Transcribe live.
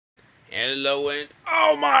Hello and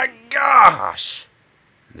oh my gosh!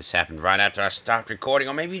 This happened right after I stopped recording,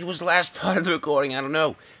 or maybe it was the last part of the recording, I don't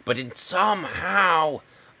know. But then somehow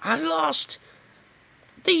I lost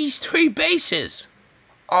these 3 bases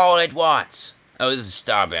all at once. Oh, this is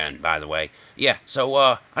Starband, by the way. Yeah, so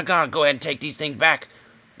I gotta go ahead and take these things back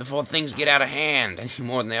before things get out of hand any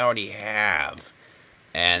more than they already have.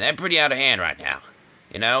 And they're pretty out of hand right now,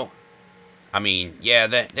 you know? I mean, yeah,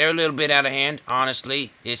 they're a little bit out of hand,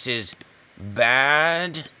 honestly. This is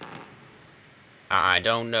bad. I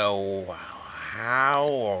don't know how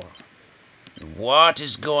or what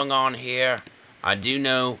is going on here. I do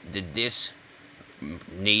know that this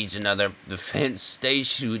needs another defense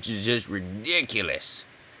station, which is just ridiculous.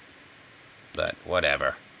 But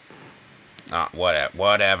whatever.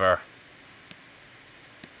 Whatever.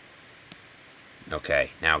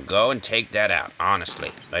 Okay, now go and take that out,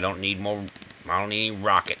 honestly. I don't need any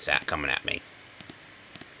rockets coming at me.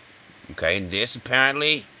 Okay, and this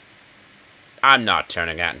apparently... I'm not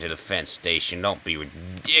turning that into the defense station. Don't be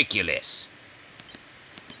ridiculous.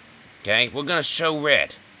 Okay, we're gonna show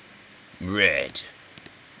Red. Red.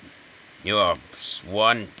 You're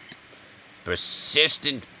one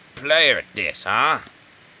persistent player at this, huh?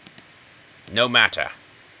 No matter.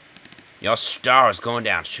 Your star is going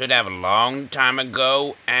down. Should have a long time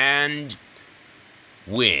ago and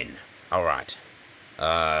win. Alright.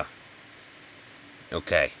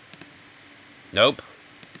 Okay. Nope.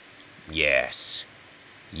 Yes.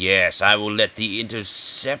 Yes, I will let the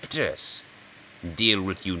interceptors deal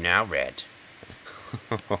with you now, Red.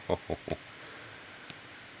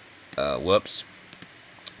 Whoops.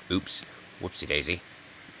 Oops. Whoopsie daisy.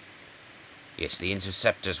 Yes, the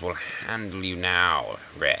interceptors will handle you now,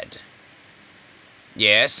 Red.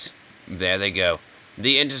 Yes, there they go.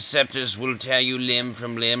 The interceptors will tear you limb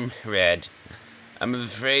from limb, Red. I'm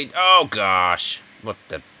afraid... Oh, gosh. What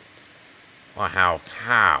the... Well, how?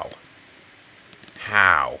 How?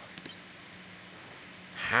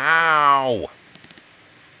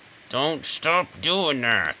 Don't stop doing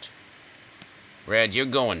that. Red, you're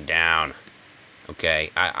going down.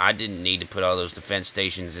 Okay, I didn't need to put all those defense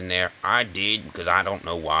stations in there. I did, because I don't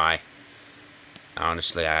know why.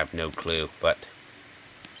 Honestly, I have no clue, but...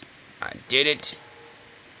 I did it.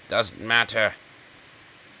 Doesn't matter.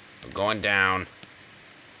 We're going down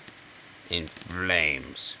in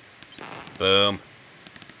flames. Boom.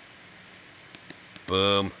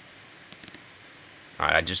 Boom.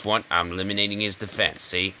 Alright, I'm eliminating his defense,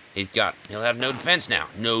 see? He'll have no defense now.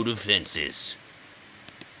 No defenses.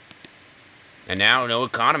 And now, no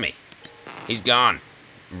economy. He's gone.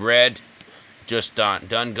 Red just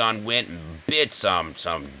went and bit some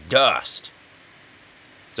dust.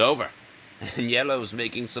 It's over. And Yellow's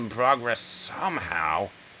making some progress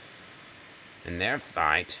somehow. In their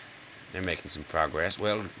fight, they're making some progress.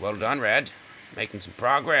 Well done, Red. Making some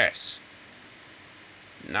progress.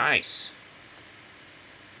 Nice.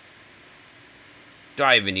 Do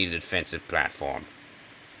I even need a defensive platform?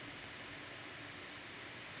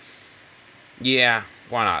 Yeah,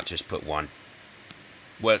 why not just put one?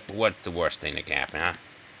 What the worst thing that can happen, huh?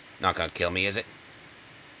 Not gonna kill me, is it?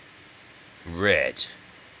 Red.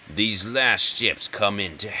 These last ships come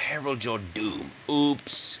in to herald your doom.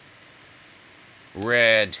 Oops.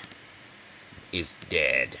 Red is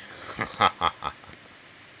dead.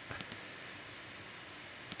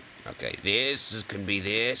 Okay, this can be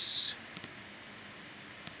this.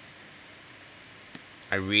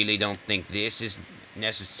 I really don't think this is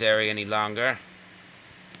necessary any longer.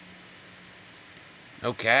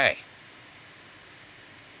 Okay.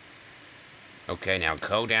 Okay, now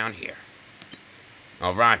go down here.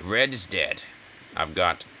 Alright, Red is dead. I've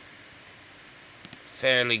got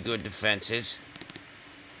fairly good defenses.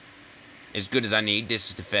 As good as I need. This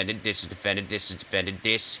is defended, this is defended, this is defended,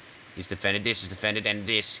 this is defended, this is defended, and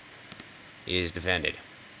this is defended.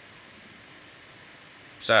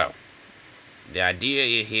 So, the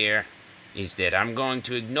idea here is that I'm going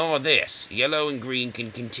to ignore this. Yellow and green can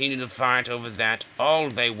continue to fight over that all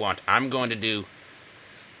they want. I'm going to do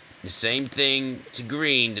the same thing to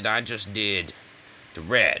green that I just did to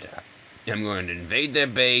red. I'm going to invade their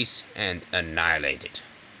base and annihilate it.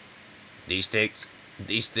 These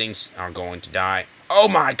things are going to die. Oh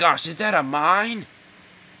my gosh, is that a mine?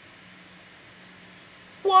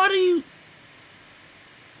 What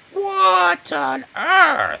on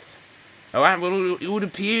earth? Oh, well, it would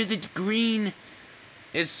appear that green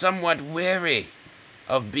is somewhat wary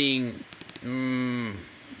of being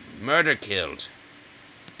murder killed.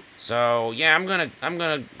 So yeah, I'm gonna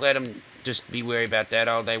let them just be wary about that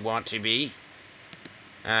all they want to be,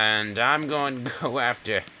 and I'm going to go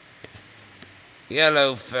after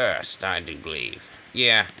yellow first. I do believe.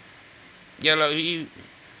 Yeah, Yellow,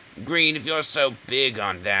 Green, if you're so big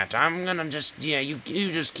on that, I'm gonna just, yeah, you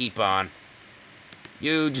just keep on.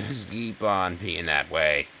 You just keep on being that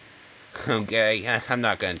way. Okay? I'm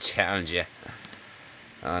not gonna challenge you.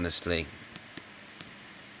 Honestly.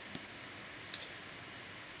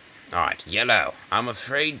 Alright, Yellow, I'm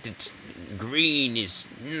afraid that Green is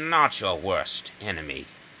not your worst enemy.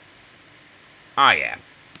 I am.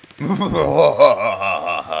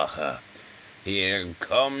 Here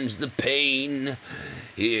comes the pain.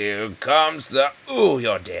 Here comes the... Oh,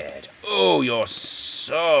 you're dead. Oh, you're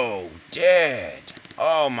so dead.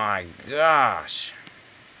 Oh, my gosh.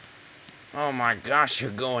 Oh, my gosh,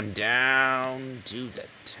 you're going down to the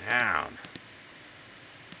town.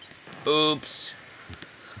 Oops.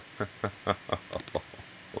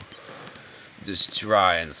 Just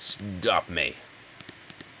try and stop me.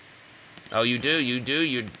 Oh, you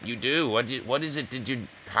do. What is it?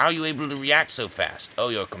 How are you able to react so fast? Oh,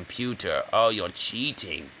 your computer. Oh, you're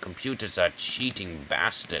cheating. Computers are cheating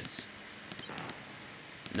bastards.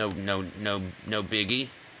 No biggie.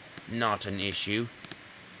 Not an issue.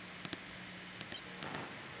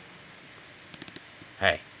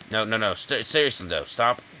 Hey, no. Seriously though,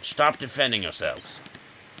 stop defending yourselves.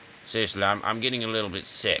 Seriously, I'm getting a little bit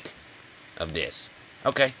sick of this.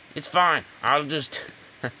 Okay, it's fine. I'll just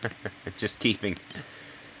just keeping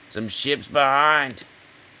some ships behind.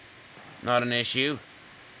 Not an issue.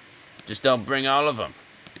 Just don't bring all of them.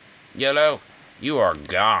 Yellow, you are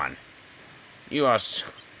gone. You are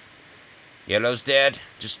Yellow's dead,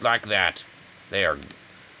 just like that. They are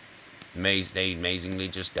they amazingly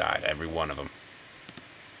just died, every one of them.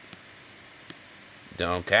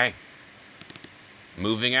 Okay.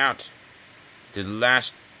 Moving out to the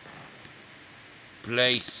last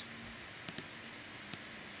place.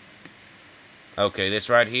 Okay, this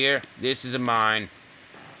right here, this is a mine.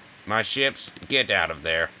 My ships, get out of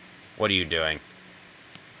there. What are you doing?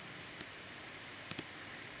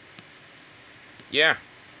 Yeah,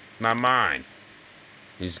 my mine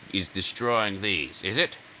is destroying these. Is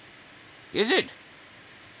it? Is it?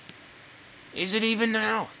 Is it even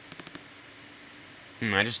now?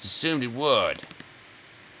 I just assumed it would.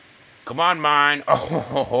 Come on, mine.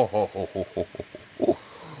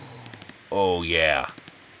 Oh, yeah.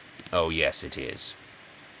 Oh, yes, it is.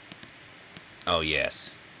 Oh,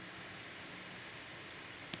 yes.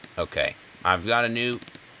 Okay. I've got a new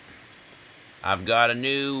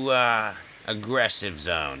aggressive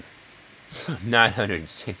zone.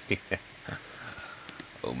 960.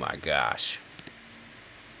 Oh, my gosh.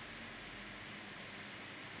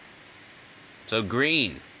 So,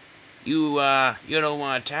 Green, you don't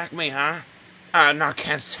want to attack me, huh? No,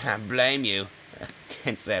 can't say I blame you.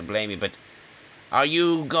 Can't say I blame you, but are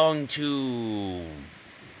you going to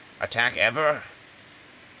attack ever?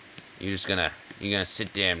 You're gonna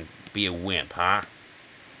sit there and be a wimp, huh?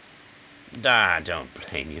 Don't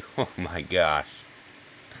blame you. Oh my gosh.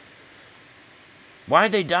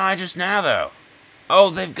 Why'd they die just now, though? Oh,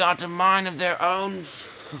 they've got a mind of their own.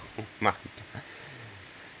 Oh my God.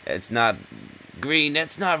 It's not... Green,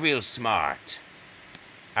 that's not real smart.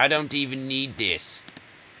 I don't even need this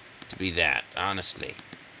to be that, honestly.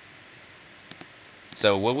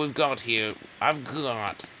 So what we've got here, I've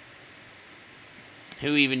got...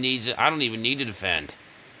 Who even needs it? I don't even need to defend.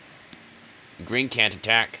 Green can't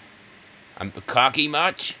attack. I'm cocky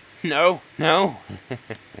much? No.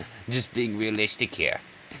 Just being realistic here.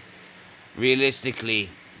 Realistically,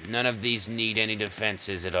 none of these need any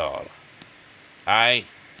defenses at all. I...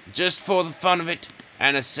 just for the fun of it,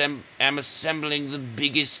 and am assembling the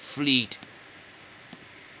biggest fleet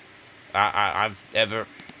I've ever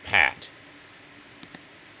had.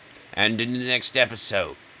 And in the next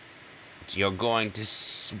episode, you're going to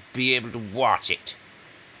be able to watch it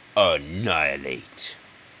annihilate.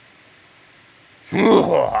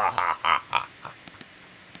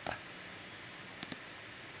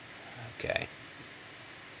 Okay.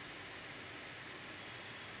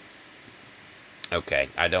 Okay,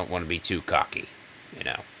 I don't want to be too cocky, you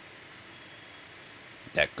know.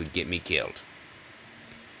 That could get me killed.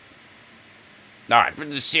 Alright,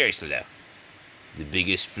 but seriously though. The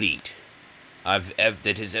biggest fleet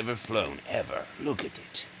that has ever flown, ever. Look at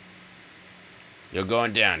it. You're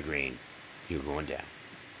going down, Green. You're going down.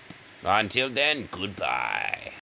 Until then, goodbye.